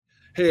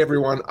Hey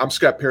everyone, I'm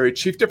Scott Perry,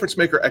 Chief Difference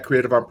Maker at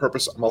Creative on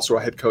Purpose. I'm also a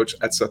head coach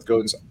at Seth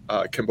Godin's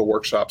Kimball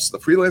Workshops, the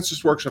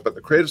Freelancers Workshop and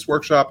the Creatives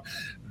Workshop.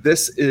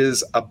 This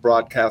is a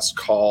broadcast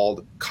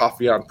called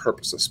Coffee on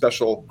Purpose, a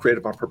special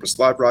Creative on Purpose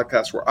live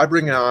broadcast where I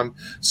bring on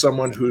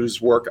someone whose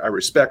work I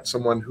respect,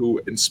 someone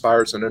who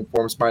inspires and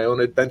informs my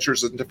own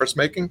adventures in difference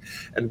making.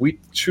 And we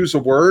choose a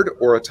word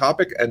or a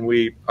topic and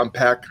we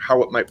unpack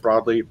how it might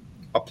broadly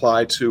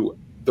apply to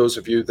those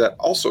of you that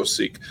also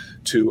seek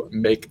to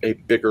make a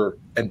bigger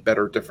and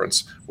better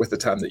difference with the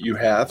time that you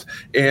have.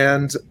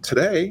 And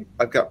today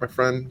I've got my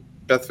friend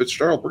Beth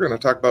Fitzgerald. We're going to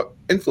talk about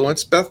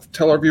influence. Beth,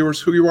 tell our viewers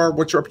who you are,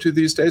 what you're up to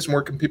these days, and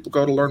where can people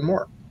go to learn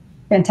more?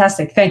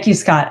 Fantastic. Thank you,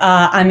 Scott.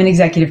 I'm an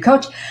executive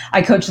coach.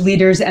 I coach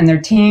leaders and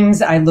their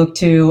teams. I look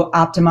to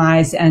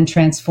optimize and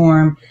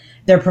transform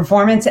their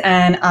performance.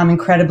 And I'm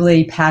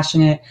incredibly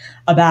passionate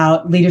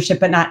about leadership,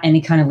 but not any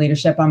kind of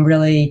leadership. I'm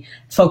really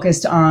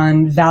focused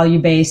on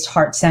value-based,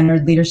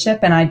 heart-centered leadership.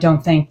 And I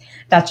don't think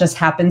that just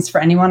happens for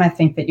anyone. I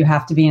think that you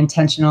have to be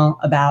intentional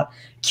about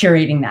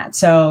curating that.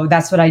 So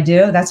that's what I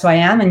do. That's who I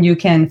am. And you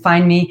can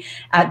find me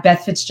at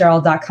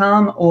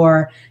bethfitzgerald.com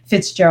or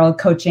Fitzgerald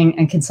Coaching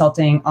and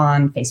Consulting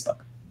on Facebook.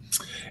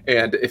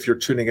 And if you're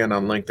tuning in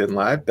on LinkedIn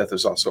Live, Beth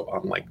is also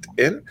on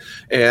LinkedIn.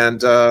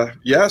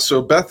 And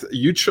so Beth,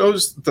 you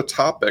chose the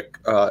topic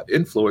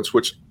influence,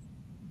 which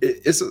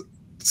is a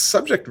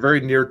subject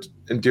very near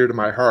and dear to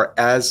my heart,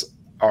 as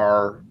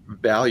are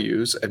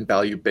values and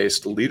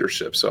value-based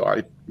leadership. So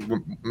I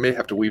may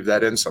have to weave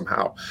that in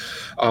somehow.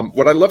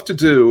 What I love to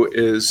do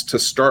is to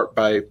start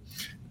by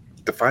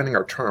defining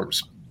our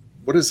terms.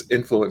 What does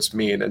influence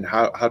mean, and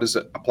how does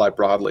it apply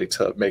broadly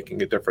to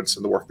making a difference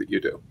in the work that you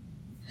do?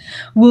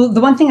 Well,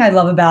 the one thing I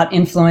love about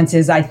influence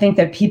is I think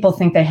that people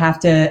think they have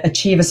to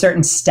achieve a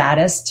certain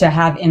status to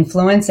have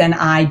influence, and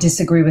I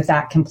disagree with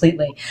that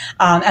completely.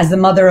 As the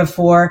mother of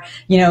four,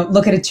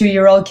 look at a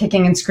 2-year-old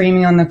kicking and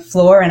screaming on the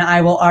floor, and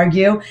I will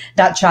argue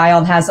that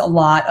child has a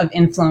lot of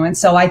influence.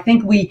 So I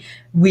think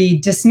we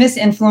dismiss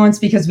influence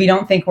because we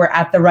don't think we're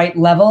at the right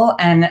level,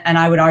 and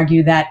I would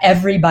argue that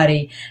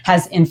everybody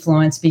has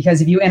influence, because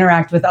if you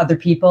interact with other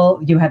people,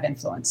 you have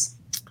influence.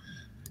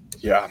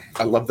 Yeah,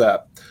 I love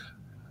that.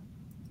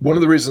 One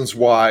of the reasons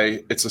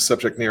why it's a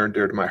subject near and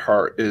dear to my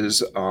heart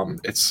is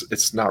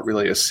it's not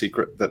really a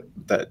secret that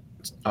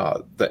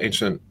the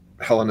ancient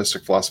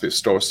Hellenistic philosophy of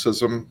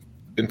Stoicism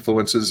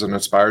influences and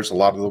inspires a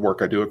lot of the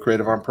work I do at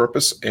Creative on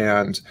Purpose.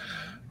 And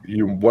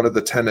one of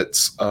the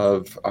tenets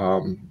of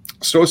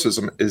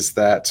Stoicism is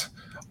that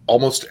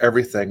almost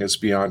everything is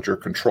beyond your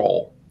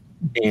control,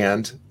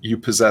 and you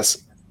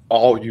possess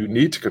all you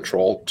need to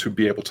control to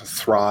be able to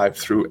thrive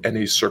through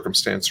any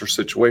circumstance or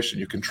situation.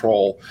 You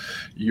control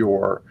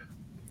your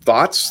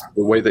thoughts,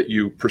 the way that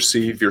you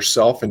perceive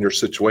yourself and your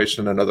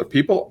situation and other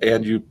people,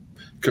 and you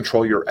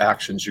control your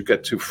actions. You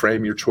get to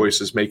frame your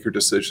choices, make your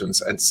decisions,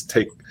 and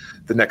take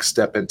the next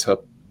step into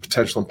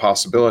potential and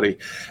possibility.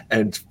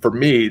 And for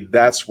me,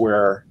 that's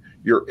where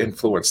your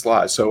influence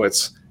lies. So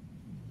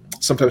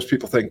sometimes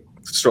people think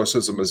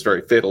Stoicism is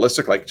very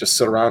fatalistic, like just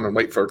sit around and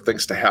wait for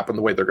things to happen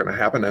the way they're going to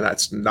happen. And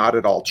that's not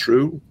at all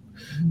true.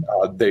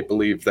 They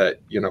believe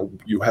that,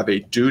 you have a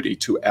duty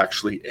to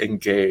actually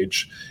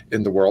engage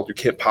in the world. You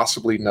can't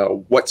possibly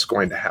know what's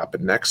going to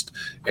happen next.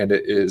 And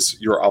it is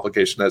your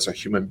obligation as a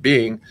human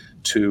being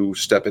to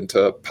step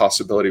into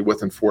possibility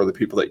with and for the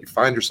people that you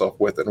find yourself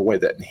with in a way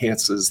that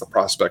enhances the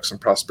prospects and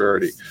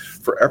prosperity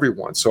for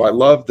everyone. So I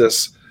love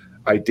this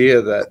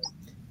idea that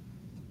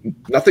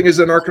nothing is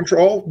in our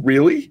control,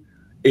 really.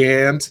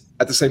 And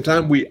at the same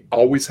time, we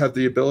always have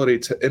the ability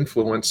to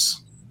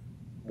influence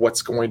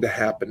what's going to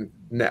happen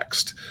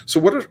next. So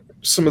what are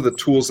some of the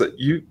tools that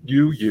you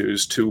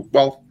use to,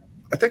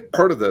 I think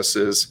part of this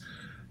is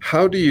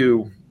how do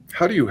you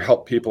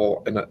help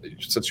people, and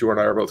since you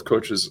and I are both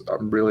coaches,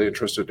 I'm really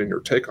interested in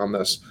your take on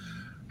this.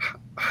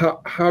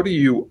 How do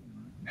you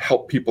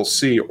help people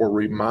see or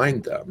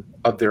remind them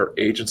of their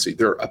agency,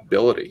 their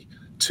ability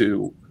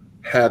to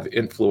have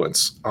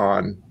influence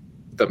on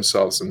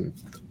themselves and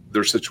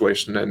their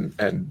situation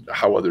and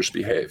how others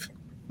behave?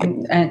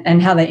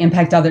 And how they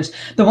impact others.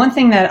 The one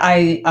thing that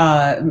I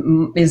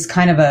is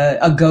kind of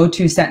a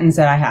go-to sentence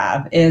that I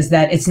have is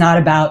that it's not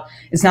about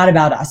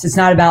us. It's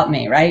not about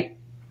me, right?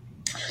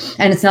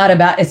 And it's not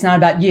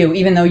about you.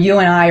 Even though you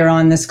and I are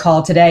on this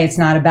call today, it's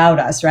not about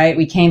us, right?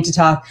 We came to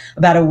talk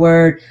about a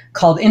word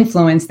called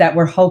influence that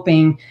we're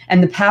hoping,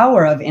 and the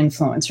power of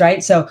influence,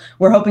 right? So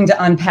we're hoping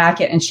to unpack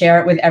it and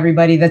share it with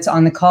everybody that's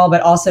on the call,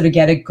 but also to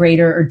get a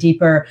greater or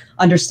deeper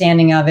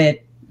understanding of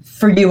it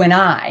for you and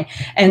I.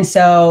 And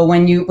so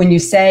when you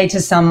say to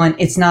someone,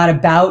 it's not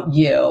about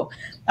you,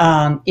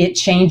 it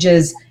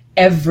changes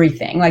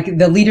everything. Like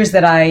the leaders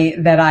that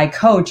I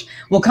coach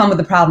will come with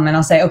a problem and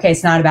I'll say, okay,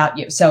 it's not about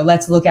you. So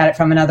let's look at it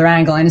from another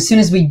angle. And as soon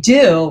as we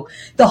do,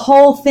 the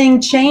whole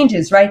thing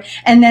changes, right?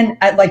 And then,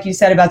 like you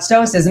said about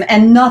stoicism,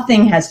 and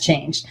nothing has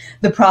changed.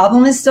 The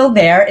problem is still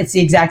there. It's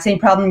the exact same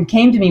problem you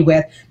came to me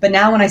with. But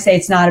now when I say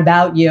it's not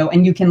about you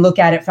and you can look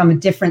at it from a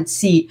different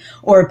seat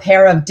or a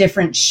pair of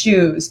different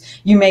shoes,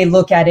 you may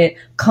look at it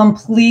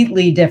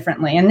completely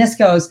differently. And this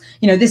goes,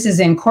 this is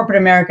in corporate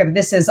America, but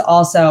this is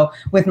also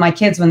with my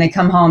kids when they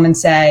come home and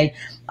say,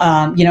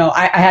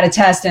 I had a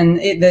test and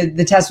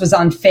the test was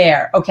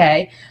unfair.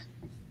 Okay.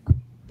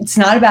 It's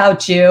not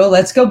about you.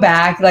 Let's go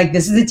back. Like,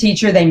 this is a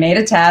teacher. They made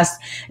a test.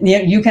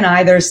 You can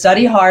either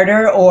study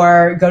harder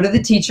or go to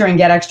the teacher and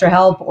get extra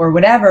help or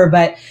whatever.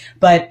 But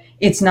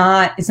it's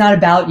not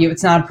about you.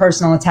 It's not a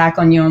personal attack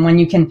on you. And when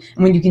you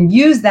can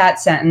use that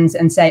sentence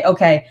and say,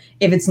 okay,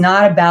 if it's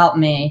not about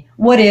me,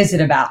 what is it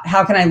about?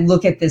 How can I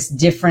look at this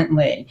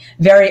differently?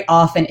 Very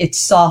often it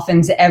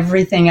softens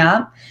everything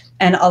up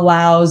and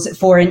allows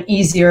for an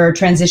easier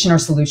transition or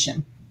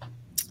solution.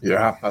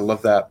 Yeah, I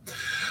love that.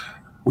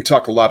 We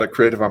talk a lot at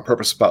Creative on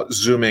Purpose about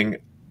zooming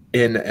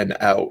in and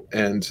out.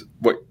 And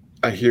what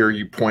I hear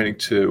you pointing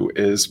to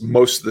is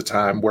most of the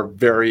time we're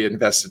very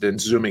invested in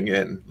zooming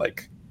in,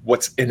 like,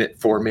 what's in it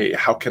for me?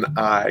 How can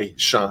I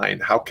shine?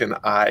 How can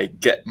I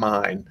get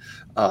mine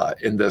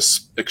in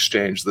this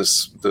exchange,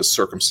 this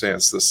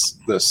circumstance,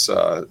 this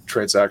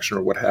transaction,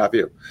 or what have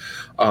you?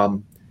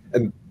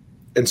 And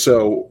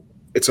so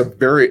it's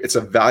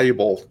a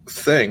valuable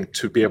thing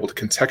to be able to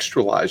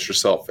contextualize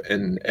yourself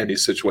in any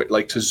situation,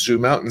 like to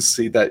zoom out and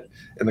see that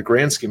in the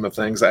grand scheme of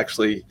things,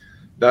 actually,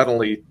 not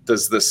only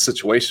does this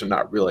situation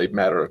not really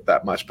matter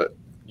that much, but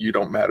you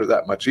don't matter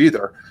that much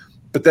either.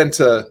 But then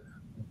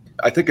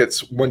I think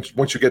it's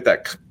once you get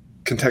that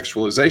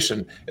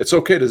contextualization, it's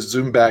okay to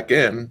zoom back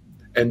in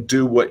and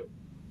do what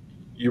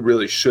you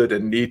really should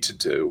and need to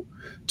do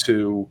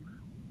to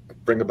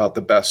bring about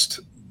the best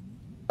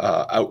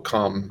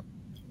outcome,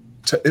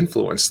 to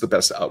influence the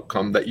best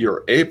outcome that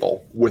you're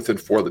able with and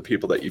for the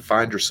people that you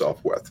find yourself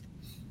with.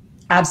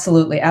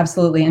 Absolutely.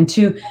 Absolutely. And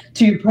to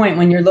your point,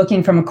 when you're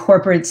looking from a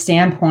corporate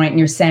standpoint and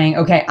you're saying,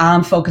 okay,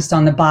 I'm focused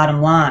on the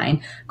bottom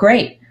line.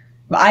 Great.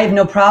 I have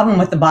no problem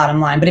with the bottom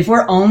line. But if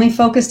we're only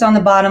focused on the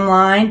bottom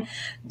line,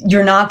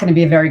 you're not going to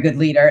be a very good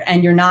leader,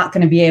 and you're not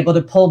going to be able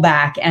to pull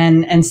back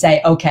and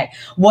say, okay,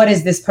 what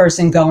is this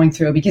person going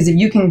through? Because if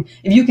you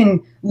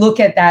can look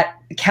at that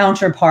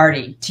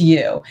counterparty to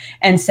you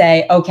and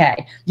say,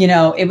 okay,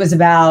 it was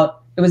about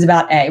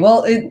A.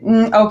 Well,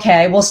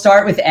 okay, we'll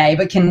start with A,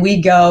 but can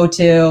we go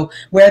to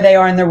where they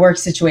are in their work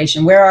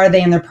situation? Where are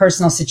they in their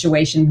personal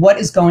situation? What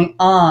is going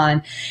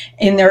on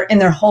in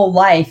their whole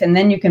life? And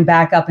then you can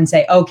back up and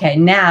say, okay,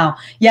 now,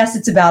 yes,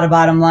 it's about a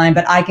bottom line,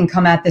 but I can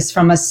come at this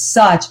from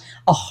such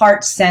a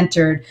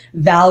heart-centered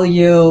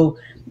value,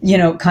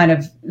 kind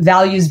of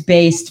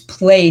values-based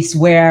place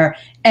where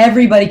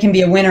everybody can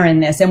be a winner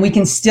in this, and we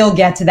can still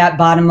get to that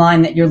bottom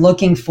line that you're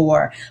looking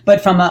for,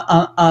 but from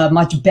a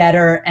much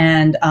better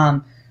and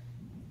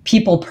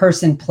people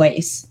person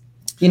place.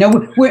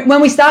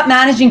 When we stop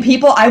managing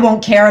people, I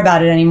won't care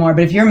about it anymore.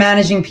 But if you're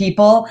managing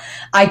people,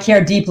 I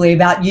care deeply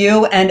about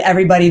you and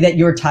everybody that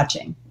you're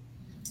touching.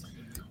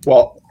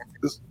 Well,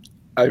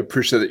 I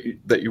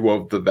appreciate that you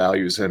wove the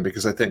values in,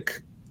 because I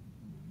think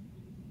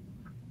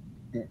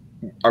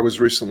I was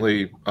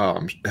recently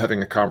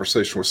having a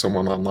conversation with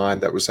someone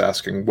online that was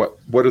asking what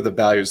are the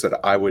values that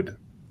I would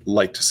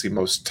like to see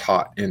most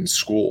taught in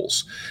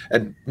schools.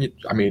 And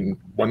I mean,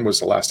 when was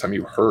the last time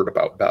you heard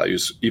about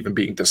values even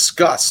being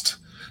discussed?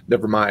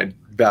 Never mind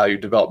value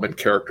development,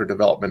 character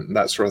development, and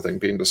that sort of thing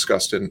being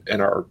discussed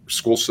in our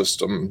school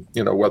system,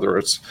 whether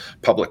it's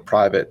public,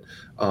 private,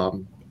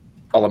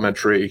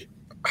 elementary,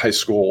 high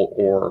school,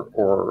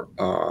 or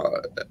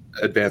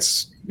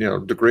advanced,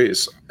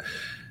 degrees.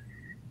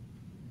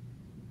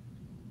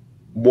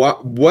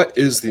 What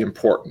is the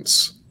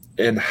importance,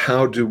 and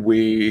how do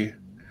we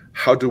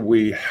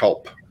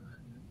help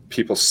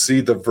people see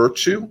the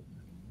virtue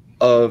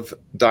of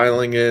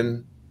dialing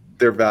in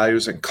their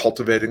values and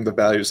cultivating the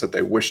values that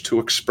they wish to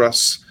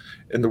express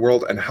in the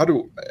world?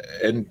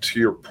 And to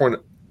your point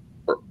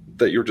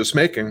that you're just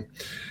making,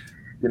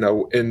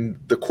 in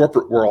the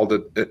corporate world,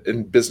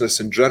 in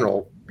business in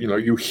general,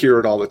 you hear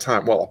it all the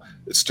time. Well,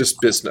 it's just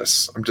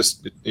business. I'm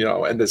just,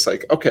 and it's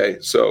like, okay,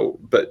 so,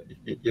 but,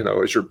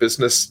 is your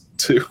business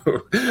to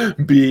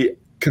be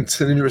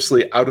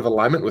continuously out of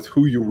alignment with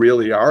who you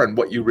really are and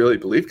what you really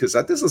believe? Because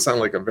that doesn't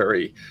sound like a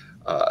very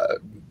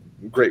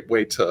great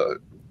way to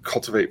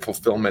cultivate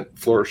fulfillment,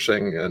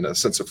 flourishing, and a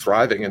sense of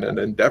thriving in an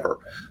endeavor.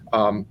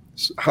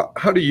 So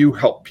how do you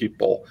help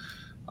people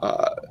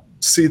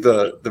see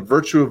the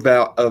virtue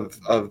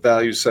of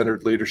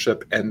value-centered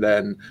leadership, and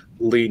then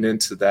lean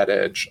into that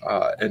edge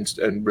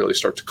and really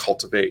start to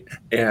cultivate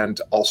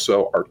and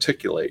also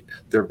articulate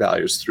their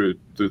values through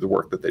the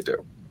work that they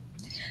do?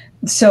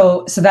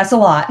 So that's a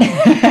lot,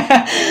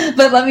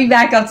 but let me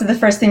back up to the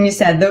first thing you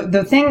said.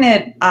 The thing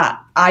that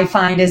I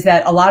find is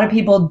that a lot of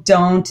people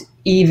don't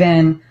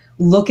even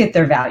look at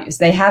their values.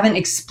 They haven't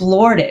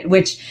explored it,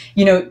 which,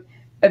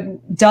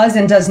 does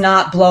and does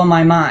not blow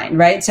my mind,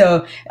 right?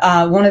 So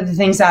one of the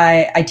things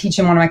I teach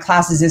in one of my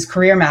classes is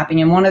career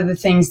mapping. And one of the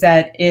things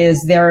that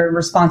is their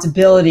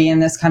responsibility in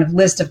this kind of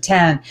list of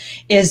 10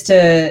 is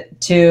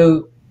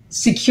to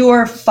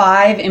secure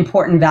 5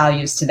 important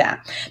values to them.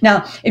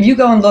 Now, if you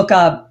go and look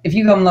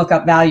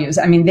up values,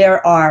 I mean,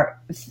 there are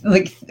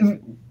like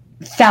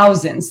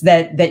thousands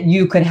that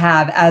you could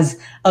have as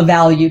a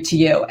value to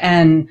you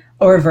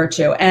or a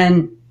virtue.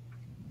 And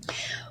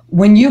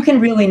when you can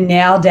really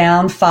nail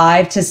down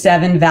 5 to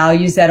 7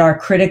 values that are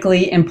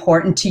critically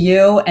important to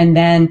you, and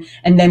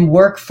then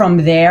work from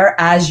there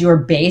as your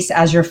base,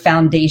 as your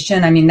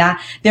foundation, I mean,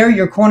 that they're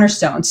your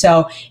cornerstone.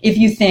 So if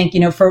you think,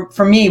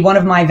 for me, one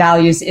of my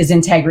values is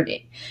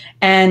integrity,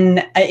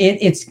 and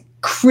it's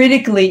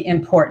critically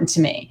important to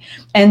me.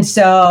 And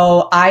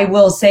so I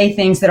will say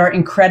things that are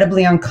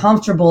incredibly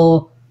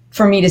uncomfortable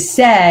for me to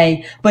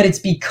say, but it's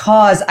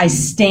because I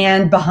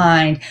stand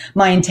behind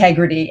my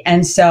integrity.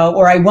 And so,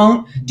 or I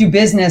won't do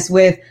business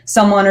with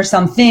someone or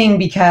something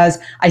because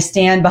I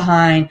stand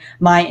behind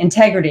my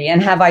integrity.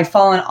 And have I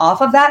fallen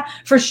off of that?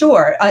 For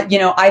sure.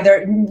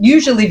 Either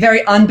usually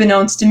very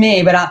unbeknownst to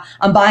me, but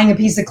I'm buying a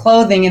piece of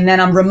clothing and then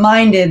I'm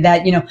reminded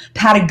that,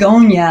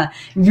 Patagonia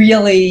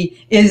really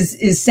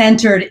is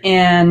centered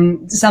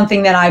in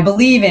something that I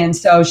believe in.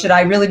 So should I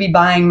really be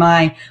buying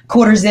my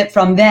quarter zip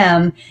from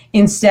them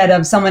instead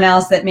of someone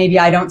else that maybe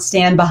I don't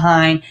stand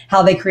behind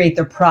how they create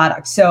their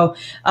product? So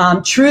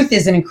truth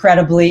is an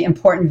incredibly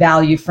important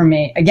value for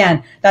me.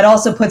 Again, that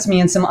also puts me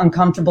in some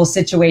uncomfortable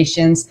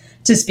situations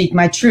to speak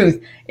my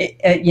truth.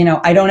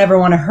 I don't ever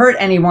want to hurt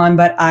anyone,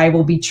 but I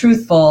will be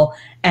truthful,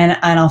 and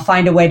I'll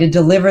find a way to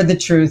deliver the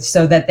truth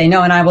so that they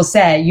know. And I will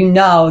say,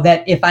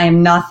 that if I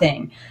am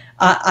nothing,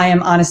 I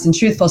am honest and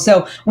truthful.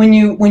 So when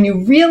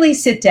you really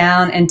sit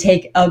down and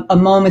take a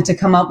moment to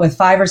come up with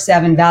 5 or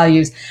 7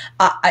 values,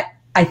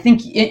 I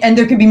think, and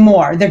there could be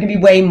more, there could be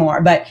way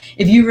more, but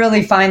if you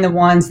really find the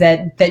ones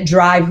that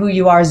drive who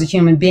you are as a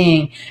human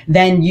being,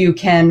 then you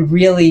can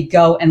really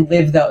go and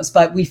live those.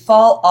 But we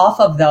fall off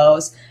of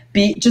those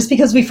just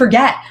because we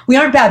forget. We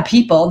aren't bad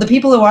people. The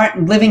people who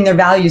aren't living their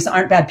values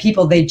aren't bad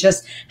people. They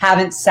just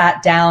haven't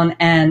sat down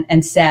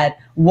and said,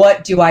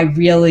 what do I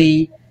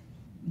really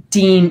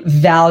deem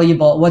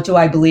valuable? What do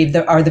I believe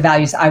are the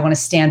values I want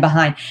to stand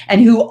behind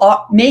and who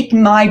make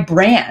my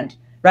brand?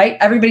 Right?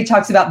 Everybody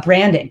talks about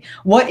branding.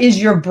 What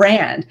is your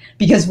brand?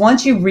 Because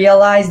once you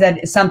realize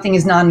that something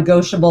is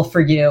non-negotiable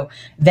for you,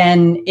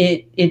 then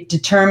it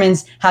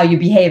determines how you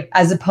behave,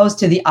 as opposed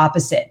to the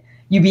opposite.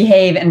 You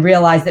behave and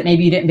realize that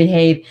maybe you didn't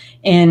behave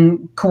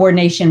in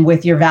coordination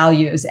with your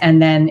values,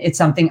 and then it's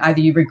something either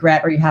you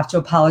regret or you have to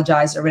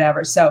apologize or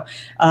whatever. So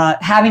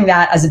having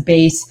that as a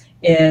base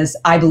is,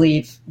 I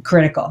believe,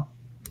 critical.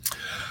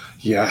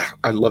 Yeah,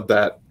 I love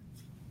that.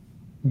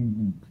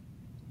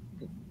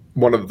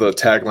 One of the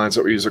taglines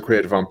that we use at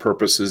Creative on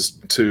Purpose is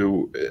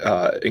to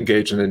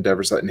engage in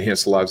endeavors that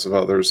enhance the lives of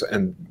others.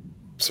 And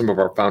some of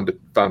our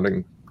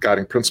founding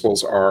guiding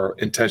principles are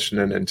intention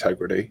and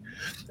integrity.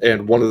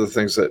 And one of the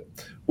things that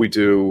we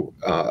do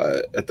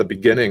at the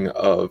beginning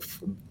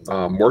of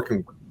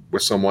working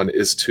with someone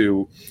is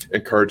to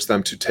encourage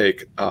them to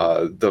take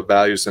the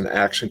Values and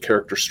Action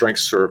Character Strength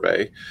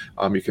Survey.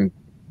 You can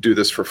do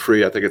this for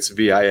free. I think it's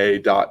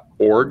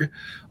VIA.org.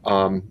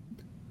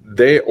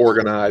 They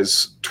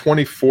organize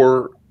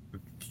 24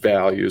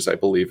 values, I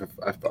believe, if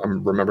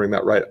I'm remembering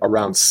that right,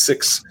 around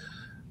 6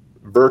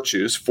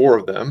 virtues. 4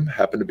 of them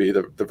happen to be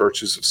the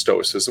virtues of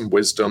Stoicism: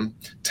 wisdom,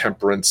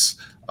 temperance,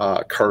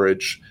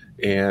 courage,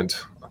 and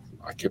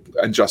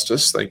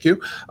justice. Thank you.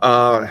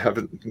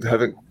 Haven't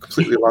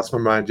completely lost my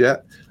mind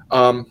yet.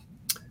 The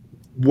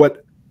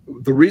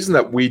reason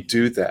that we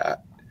do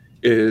that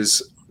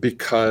is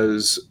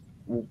because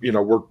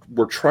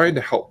we're trying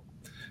to help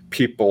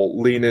people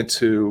lean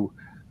into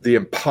the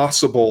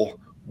impossible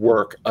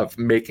work of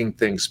making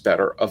things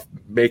better, of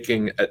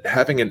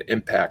having an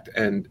impact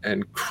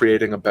and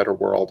creating a better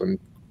world and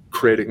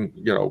creating,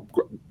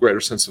 greater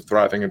sense of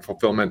thriving and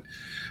fulfillment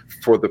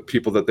for the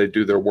people that they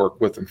do their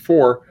work with and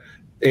for.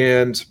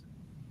 And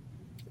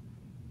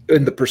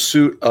in the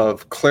pursuit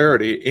of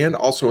clarity, and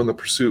also in the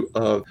pursuit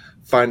of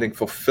finding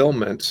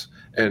fulfillment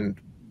and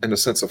a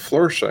sense of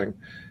flourishing,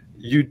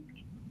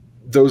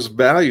 those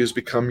values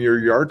become your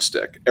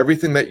yardstick.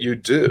 Everything that you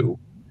do,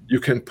 you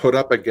can put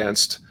up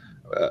against,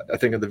 I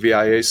think in the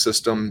VIA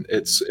system,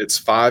 it's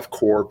 5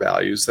 core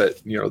values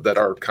that that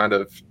are kind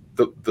of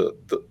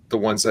the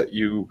ones that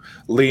you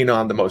lean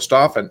on the most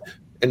often.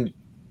 And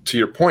to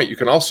your point, you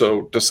can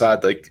also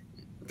decide, like,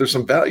 there's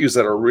some values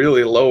that are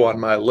really low on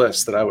my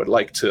list that I would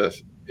like to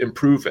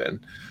improve in.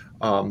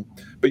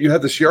 But you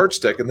have this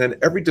yardstick, and then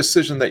every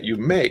decision that you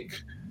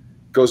make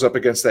goes up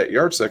against that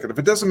yardstick. And if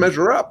it doesn't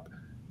measure up,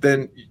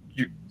 then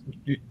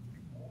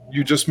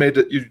you just made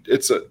it.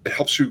 It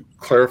helps you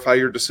clarify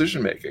your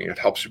decision making. It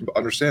helps you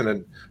understand.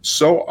 And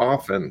so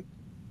often,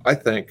 I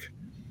think,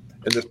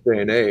 in this day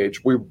and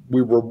age, we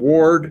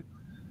reward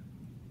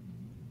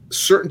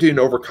certainty and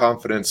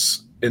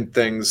overconfidence in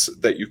things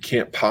that you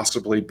can't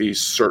possibly be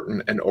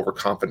certain and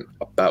overconfident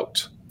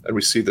about. And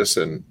we see this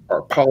in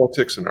our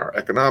politics and our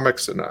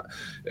economics and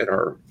in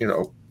our,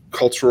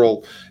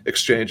 cultural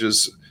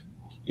exchanges.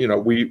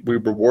 We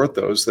reward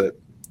those that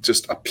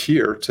just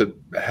appear to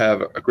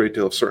have a great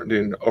deal of certainty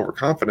and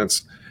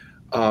overconfidence,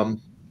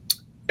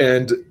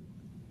 and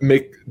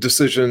make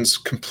decisions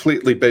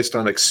completely based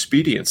on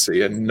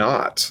expediency and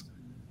not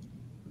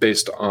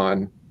based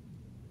on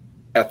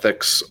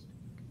ethics,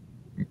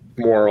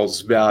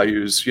 morals,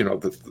 values,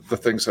 the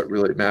things that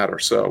really matter.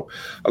 So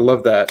I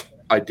love that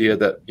idea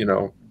that,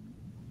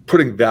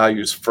 putting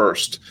values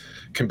first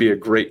can be a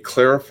great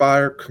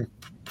clarifier, can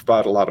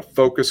provide a lot of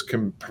focus,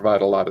 can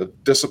provide a lot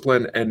of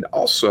discipline. And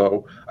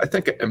also, I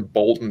think it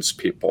emboldens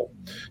people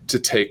to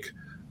take,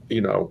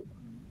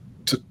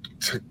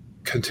 to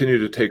continue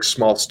to take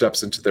small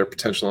steps into their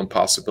potential and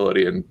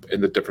possibility and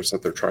the difference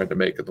that they're trying to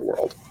make in the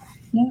world.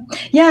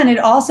 Yeah. And it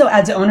also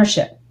adds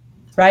ownership,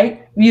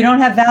 right? You don't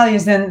have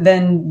values, and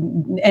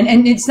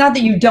it's not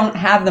that you don't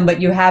have them,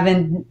 but you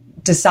haven't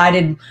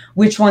decided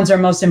which ones are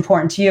most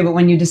important to you. But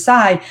when you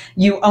decide,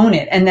 you own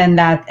it, and then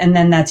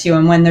that's you.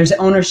 And when there's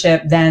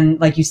ownership, then,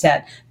 like you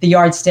said, the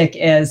yardstick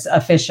is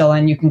official,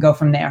 and you can go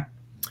from there.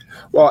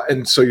 Well,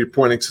 and so you're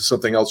pointing to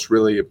something else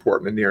really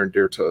important and near and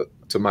dear to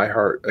my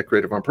heart at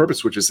Creative on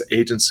Purpose, which is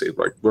agency,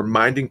 like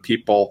reminding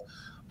people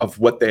of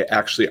what they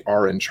actually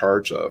are in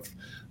charge of.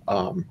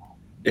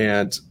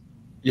 And,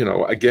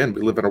 again,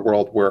 we live in a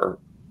world where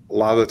a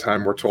lot of the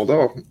time we're told,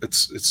 oh,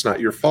 it's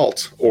not your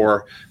fault,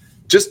 or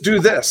just do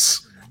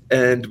this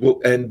and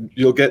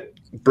you'll get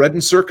bread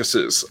and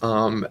circuses,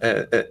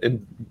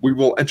 and we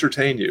will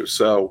entertain you.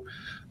 So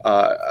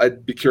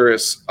I'd be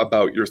curious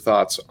about your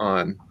thoughts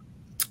on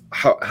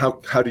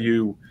how do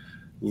you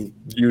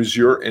use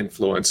your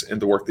influence in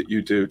the work that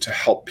you do to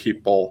help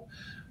people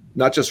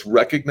not just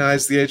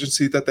recognize the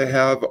agency that they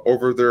have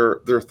over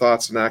their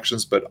thoughts and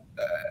actions, but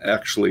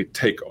actually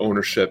take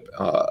ownership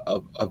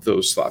of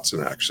those thoughts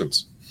and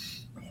actions.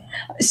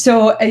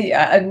 So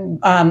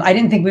I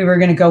didn't think we were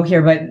going to go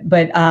here,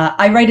 but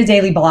I write a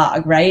daily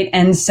blog, right?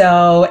 And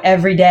so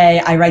every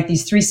day I write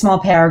these 3 small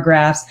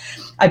paragraphs.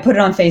 I put it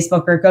on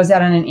Facebook, or it goes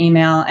out on an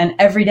email. And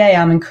every day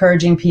I'm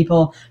encouraging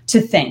people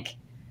to think.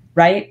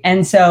 Right.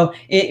 And so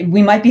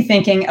we might be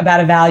thinking about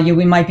a value.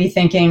 We might be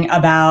thinking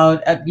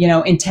about,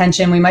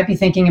 intention. We might be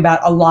thinking about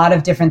a lot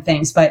of different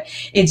things, but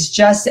it's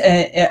just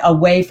a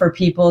way for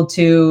people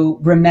to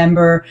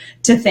remember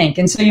to think.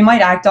 And so you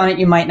might act on it.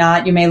 You might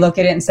not. You may look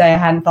at it and say, I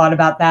hadn't thought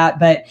about that.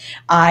 But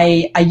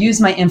I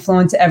use my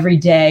influence every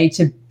day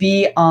to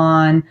be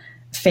on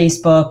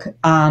Facebook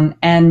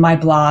and my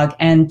blog,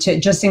 and to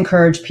just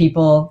encourage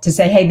people to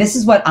say, hey, this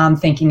is what I'm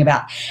thinking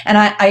about. And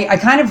I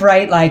kind of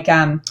write like,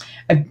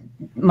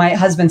 my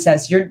husband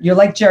says, you're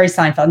like Jerry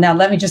Seinfeld. Now,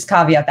 let me just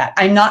caveat that.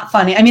 I'm not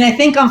funny. I mean, I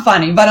think I'm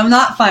funny, but I'm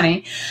not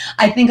funny.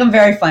 I think I'm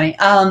very funny.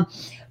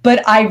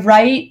 But I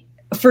write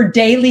for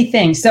daily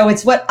things. So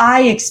it's what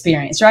I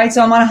experience, right?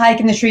 So I'm on a hike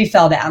and the tree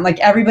fell down. Like,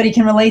 everybody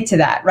can relate to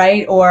that,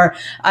 right? Or,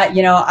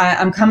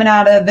 I'm coming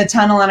out of the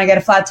tunnel and I get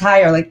a flat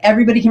tire. Like,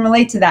 everybody can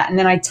relate to that. And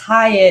then I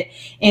tie it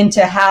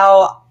into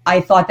how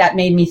I thought that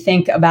made me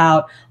think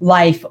about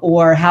life,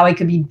 or how I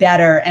could be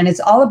better. And it's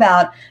all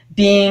about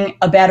being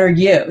a better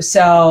you.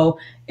 So,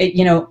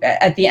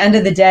 at the end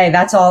of the day,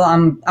 that's all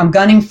I'm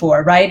gunning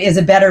for, right? Is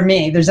a better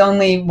me. There's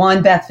only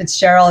one Beth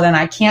Fitzgerald, and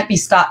I can't be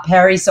Scott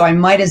Perry, so I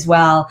might as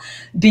well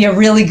be a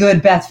really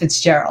good Beth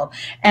Fitzgerald.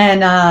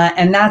 And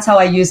that's how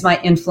I use my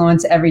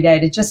influence every day,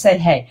 to just say,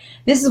 hey,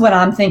 this is what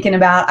I'm thinking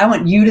about. I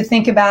want you to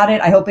think about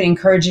it. I hope it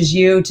encourages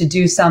you to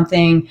do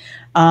something,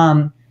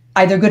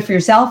 either good for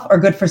yourself or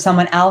good for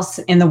someone else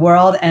in the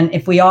world. And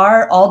if we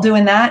are all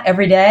doing that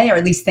every day, or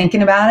at least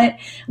thinking about it,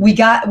 we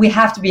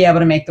have to be able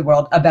to make the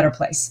world a better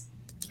place.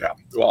 Yeah.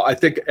 Well, I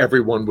think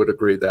everyone would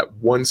agree that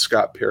one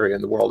Scott Perry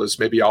in the world is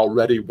maybe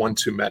already one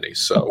too many.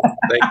 So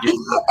thank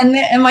you.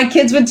 And my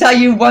kids would tell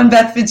you one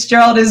Beth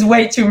Fitzgerald is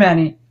way too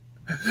many.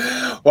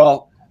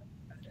 Well,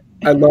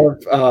 I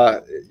love,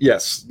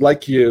 yes,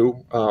 like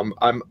you,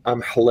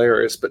 I'm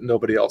hilarious, but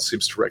nobody else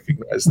seems to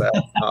recognize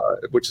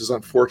that, which is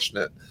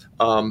unfortunate.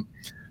 I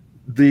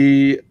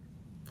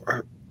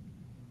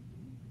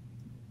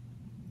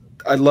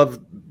love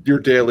your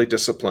daily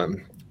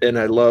discipline, and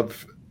I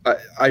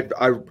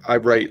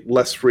write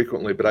less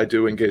frequently, but I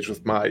do engage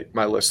with my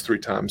list 3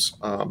 times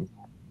a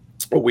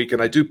week,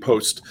 and I do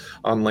post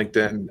on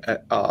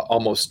LinkedIn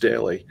almost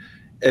daily.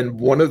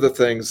 And one of the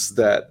things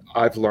that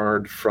I've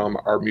learned from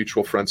our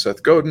mutual friend,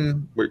 Seth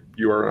Godin,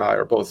 you and I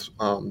are both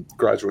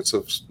graduates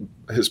of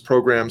his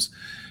programs,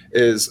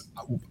 is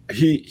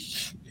he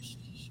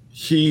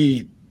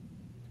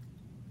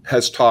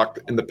has talked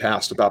in the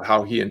past about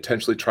how he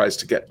intentionally tries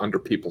to get under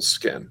people's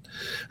skin.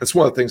 That's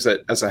one of the things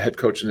that, as a head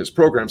coach in his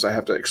programs, I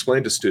have to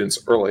explain to students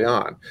early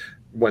on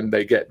when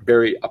they get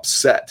very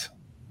upset,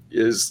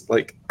 is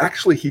like,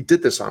 actually, he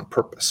did this on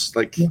purpose.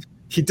 Like,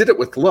 he did it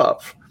with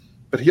love,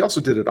 but he also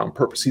did it on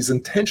purpose. He's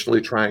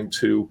intentionally trying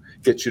to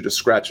get you to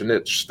scratch an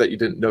itch that you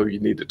didn't know you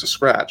needed to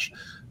scratch.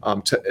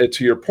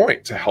 to your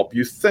point, to help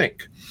you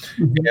think.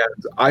 Mm-hmm.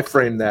 And I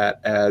frame that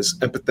as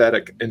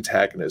empathetic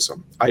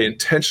antagonism. I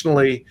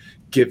intentionally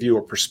give you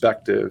a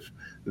perspective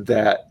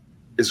that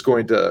is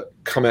going to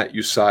come at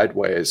you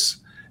sideways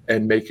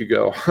and make you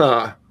go,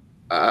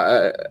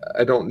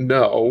 I don't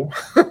know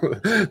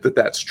that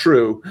that's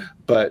true,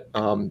 but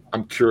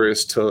I'm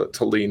curious to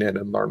lean in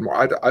and learn more.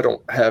 I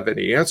don't have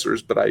any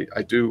answers, but I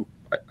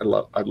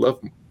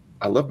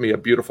love me a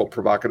beautiful,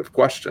 provocative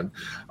question,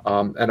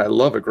 and I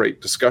love a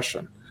great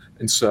discussion.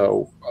 And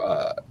so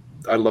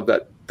I love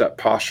that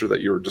posture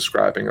that you were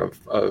describing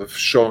of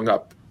showing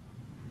up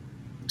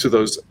to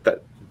those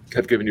that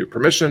have given you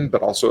permission,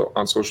 but also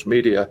on social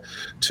media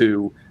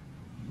to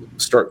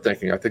start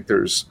thinking. I think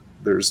there's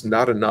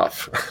not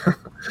enough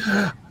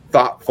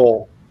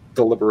thoughtful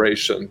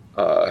deliberation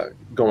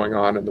going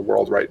on in the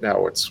world right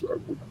now. It's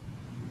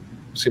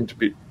seem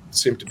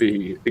to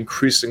be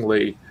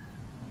increasingly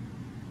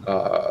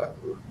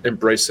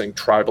embracing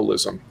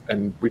tribalism,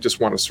 and we just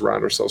want to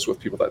surround ourselves with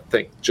people that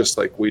think just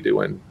like we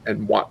do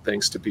and want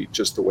things to be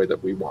just the way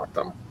that we want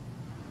them.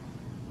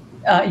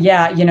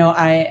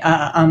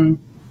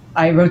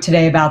 I wrote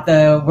today about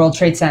the World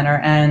Trade Center,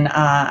 and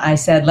I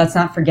said, let's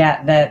not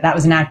forget that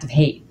was an act of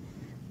hate,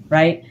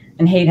 right?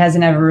 And hate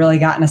hasn't ever really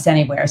gotten us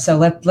anywhere. So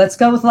let's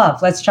go with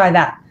love. Let's try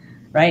that,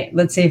 right?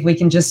 Let's see if we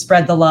can just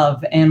spread the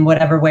love in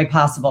whatever way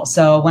possible.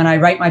 So when I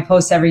write my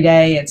posts every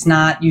day, it's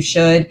not you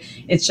should.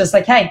 It's just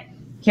like, hey,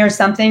 here's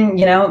something,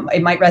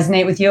 it might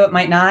resonate with you. It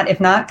might not. If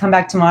not, come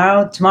back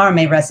tomorrow. Tomorrow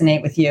may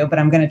resonate with you, but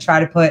I'm going to try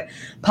to put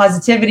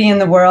positivity in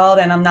the world,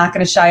 and I'm not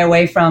going to shy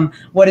away from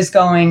what is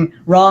going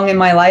wrong in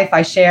my life.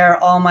 I share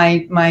all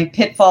my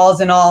pitfalls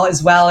and all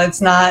as well.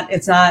 It's not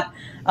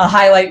a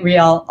highlight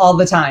reel all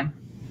the time.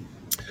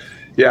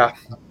 Yeah.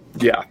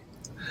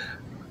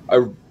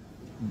 I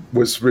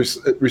was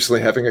recently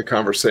having a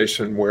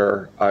conversation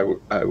where I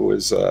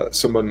was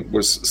someone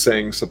was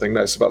saying something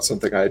nice about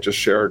something I had just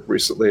shared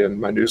recently in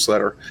my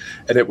newsletter,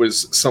 and it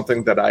was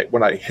something that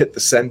when I hit the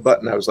send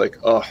button, I was like,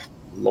 oh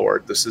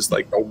Lord, this is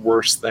like the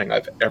worst thing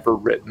I've ever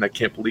written. I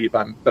can't believe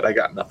but I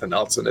got nothing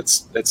else, and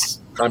it's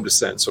time to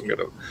send. So I'm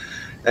gonna.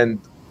 And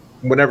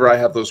whenever I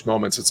have those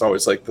moments, it's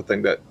always like the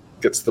thing that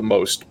gets the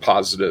most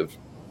positive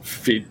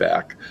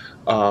feedback.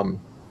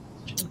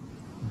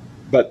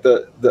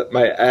 But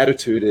my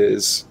attitude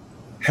is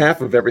half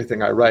of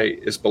everything I write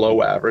is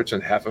below average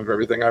and half of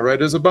everything I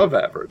write is above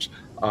average.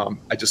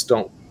 I just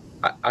don't,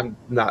 I'm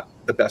not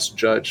the best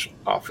judge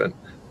often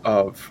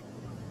of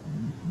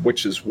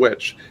which is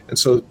which. And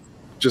so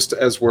just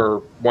as we're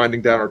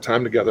winding down our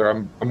time together,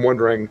 I'm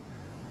wondering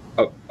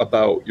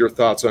about your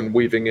thoughts on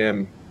weaving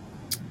in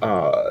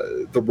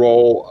the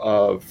role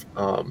of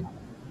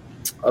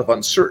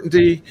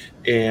uncertainty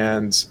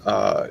and,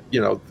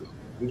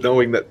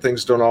 knowing that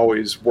things don't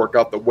always work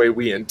out the way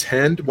we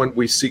intend when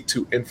we seek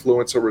to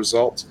influence a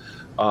result.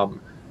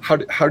 How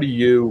do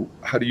you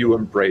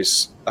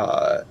embrace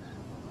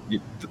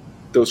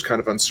those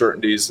kind of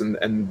uncertainties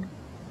and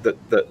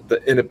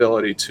the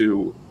inability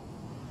to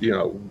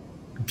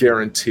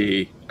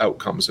guarantee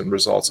outcomes and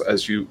results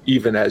as you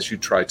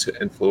try to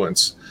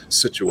influence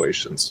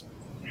situations?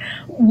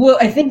 Well,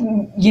 I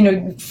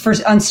think, for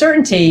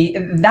uncertainty,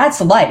 that's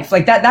life.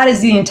 Like that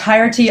is the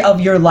entirety of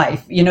your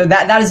life.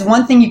 That is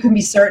one thing you can be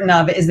certain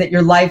of, is that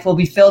your life will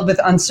be filled with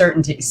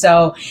uncertainty.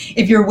 So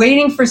if you're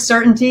waiting for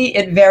certainty,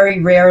 it very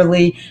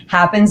rarely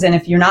happens. And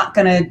if you're not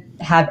going to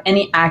have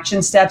any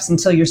action steps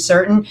until you're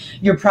certain,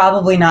 you're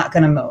probably not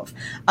going to move.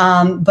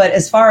 But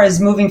as far as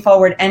moving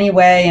forward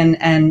anyway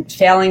and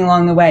failing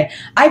along the way,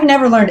 I've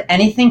never learned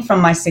anything from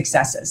my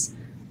successes.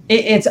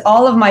 It's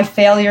all of my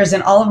failures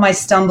and all of my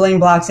stumbling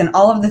blocks and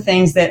all of the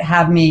things that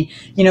have me,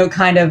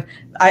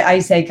 I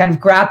say kind of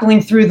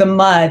grappling through the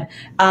mud,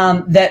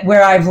 that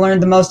where I've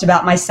learned the most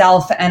about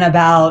myself and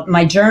about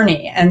my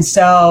journey. And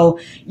so,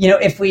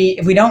 if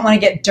we don't want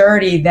to get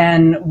dirty,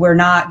 then we're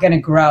not going to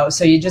grow.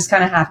 So you just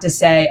kind of have to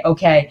say,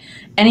 okay,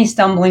 any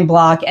stumbling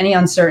block, any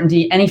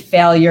uncertainty, any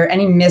failure,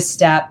 any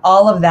misstep,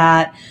 all of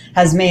that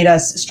has made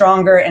us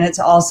stronger, and it's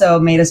also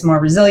made us more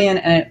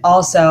resilient, and it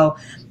also,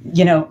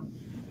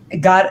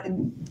 got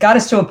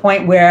us to a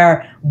point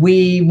where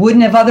we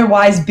wouldn't have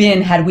otherwise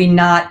been had we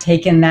not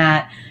taken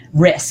that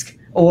risk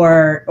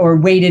or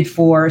waited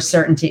for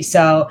certainty.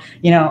 So,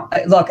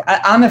 look,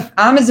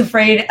 I'm as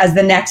afraid as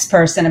the next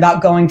person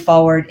about going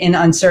forward in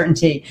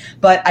uncertainty.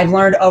 But I've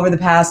learned over the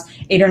past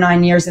 8 or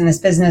 9 years in this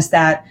business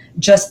that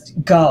just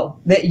go.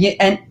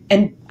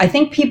 And I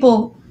think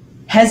people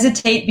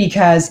hesitate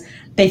because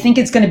they think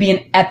it's going to be an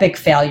epic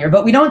failure,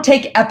 but we don't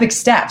take epic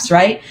steps,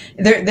 right?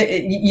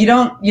 You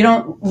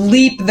don't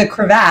leap the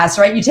crevasse,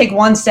 right? You take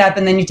one step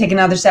and then you take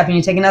another step and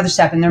you take another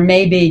step, and there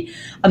may be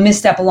a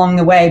misstep along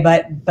the way,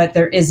 but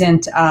there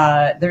isn't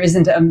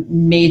a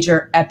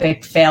major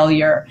epic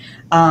failure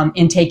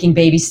in taking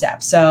baby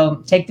steps.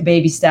 So take the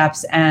baby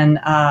steps, and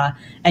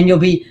you'll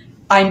be.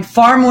 I'm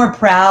far more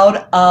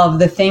proud of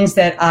the things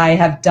that I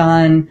have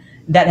done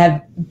that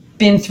have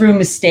been through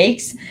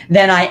mistakes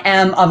than I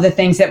am of the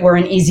things that were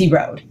an easy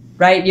road,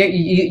 right?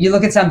 You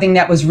look at something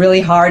that was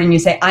really hard and you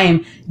say, I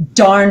am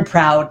darn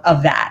proud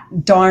of that.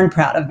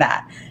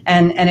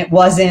 And it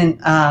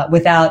wasn't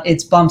without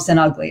its bumps and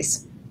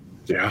uglies.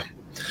 Yeah.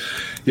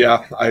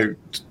 Yeah, I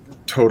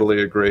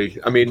totally agree.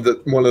 I mean,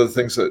 one of the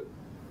things that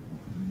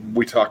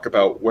we talk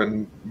about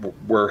when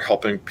we're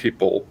helping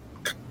people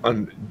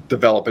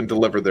develop and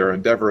deliver their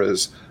endeavor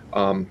is,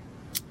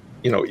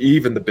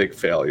 even the big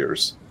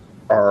failures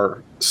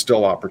are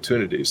still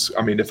opportunities.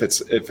 I mean, if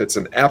it's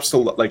an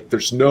absolute, like,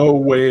 there's no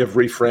way of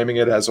reframing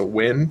it as a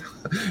win,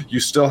 you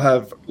still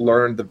have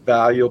learned the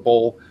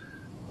valuable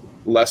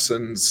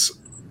lessons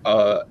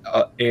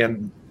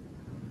and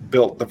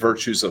built the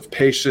virtues of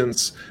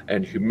patience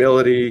and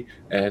humility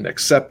and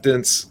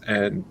acceptance,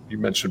 and you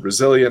mentioned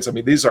resilience. I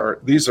mean, these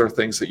are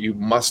things that you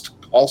must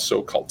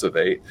also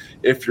cultivate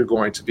if you're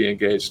going to be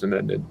engaged in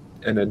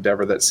an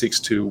endeavor that seeks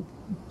to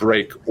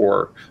break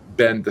or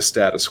bend the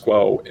status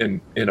quo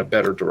in a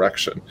better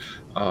direction.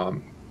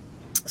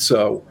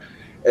 So,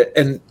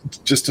 and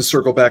just to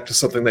circle back to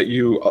something that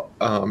you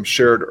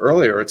shared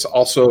earlier, it's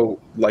also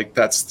like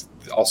that's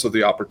also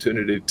the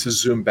opportunity to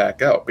zoom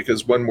back out,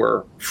 because when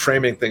we're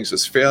framing things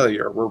as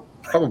failure, we're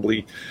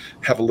probably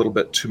have a little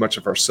bit too much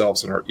of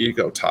ourselves and our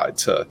ego tied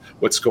to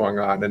what's going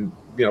on. And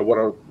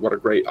what a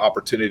great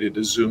opportunity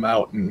to zoom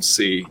out and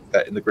see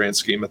that in the grand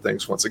scheme of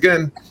things, once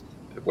again,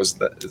 it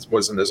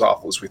wasn't as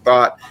awful as we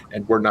thought,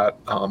 and we're not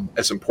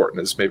as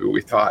important as maybe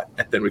we thought.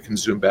 And then we can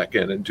zoom back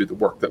in and do the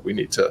work that we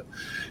need to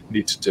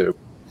do.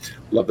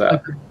 Love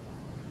that.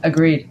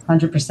 Agreed,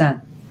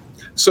 100%.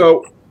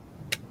 So,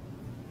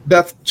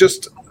 Beth,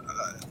 just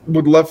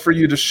would love for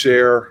you to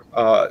share.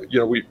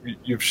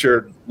 You've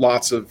shared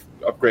lots of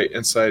great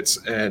insights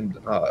and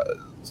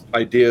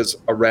ideas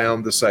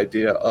around this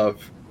idea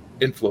of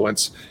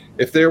influence.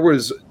 If there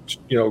was,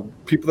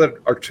 people that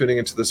are tuning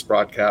into this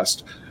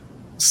broadcast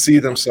see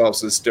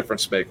themselves as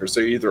difference makers.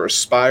 They either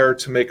aspire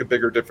to make a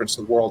bigger difference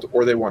in the world,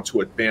 or they want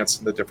to advance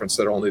in the difference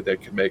that only they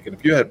can make. And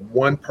if you had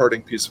one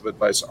parting piece of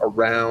advice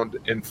around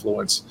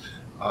influence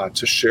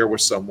to share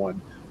with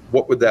someone,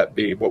 what would that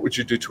be? What would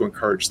you do to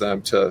encourage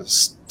them to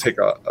take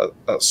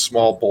a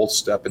small, bold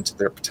step into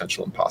their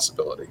potential and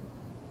possibility?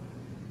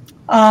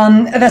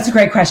 That's a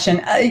great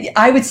question.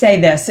 I would say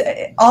this: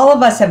 all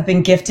of us have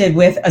been gifted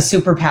with a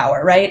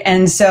superpower, right?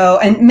 And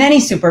many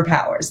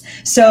superpowers.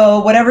 So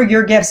whatever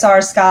your gifts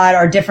are, Scott,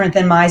 are different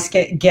than my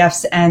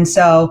gifts. And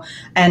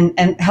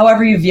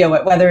however you view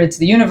it, whether it's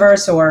the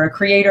universe or a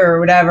creator or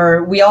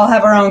whatever, we all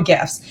have our own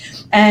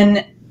gifts.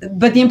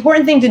 But the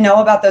important thing to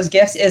know about those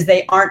gifts is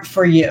they aren't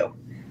for you.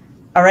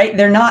 All right.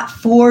 They're not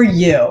for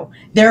you.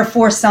 They're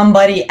for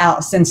somebody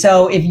else. And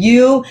so if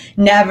you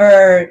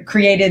never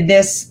created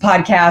this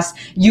podcast,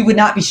 you would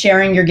not be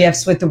sharing your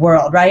gifts with the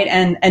world. Right.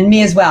 And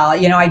me as well.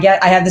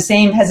 I have the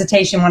same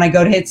hesitation when I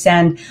go to hit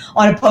send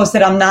on a post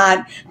that I'm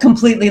not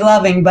completely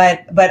loving,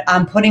 but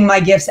I'm putting my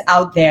gifts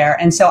out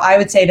there. And so I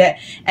would say to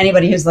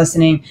anybody who's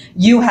listening,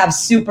 you have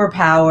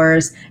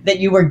superpowers that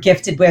you were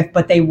gifted with,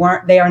 but they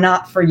are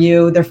not for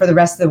you. They're for the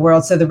rest of the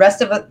world. So the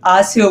rest of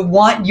us who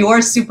want your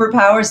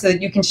superpowers so that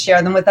you can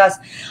share them with us,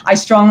 I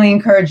strongly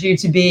encourage you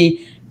to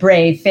be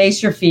brave,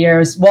 face your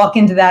fears, walk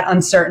into that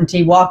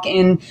uncertainty, walk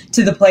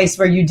into the place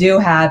where you do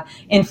have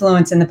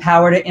influence and the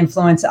power to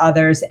influence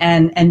others,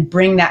 and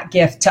bring that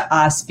gift to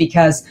us,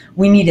 because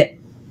we need it.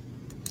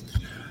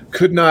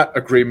 Could not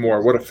agree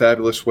more. What a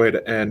fabulous way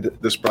to end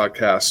this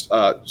broadcast.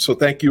 So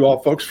thank you all,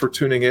 folks, for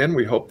tuning in.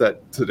 We hope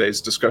that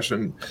today's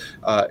discussion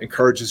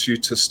encourages you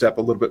to step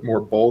a little bit more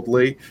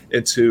boldly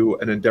into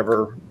an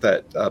endeavor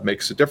that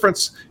makes a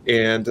difference,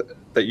 and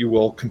that you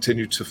will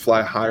continue to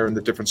fly higher in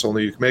the difference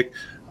only you can make.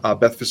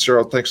 Beth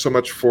Fitzgerald, thanks so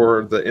much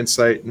for the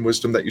insight and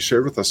wisdom that you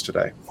shared with us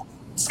today.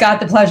 Scott,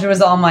 the pleasure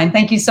was all mine.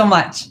 Thank you so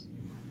much.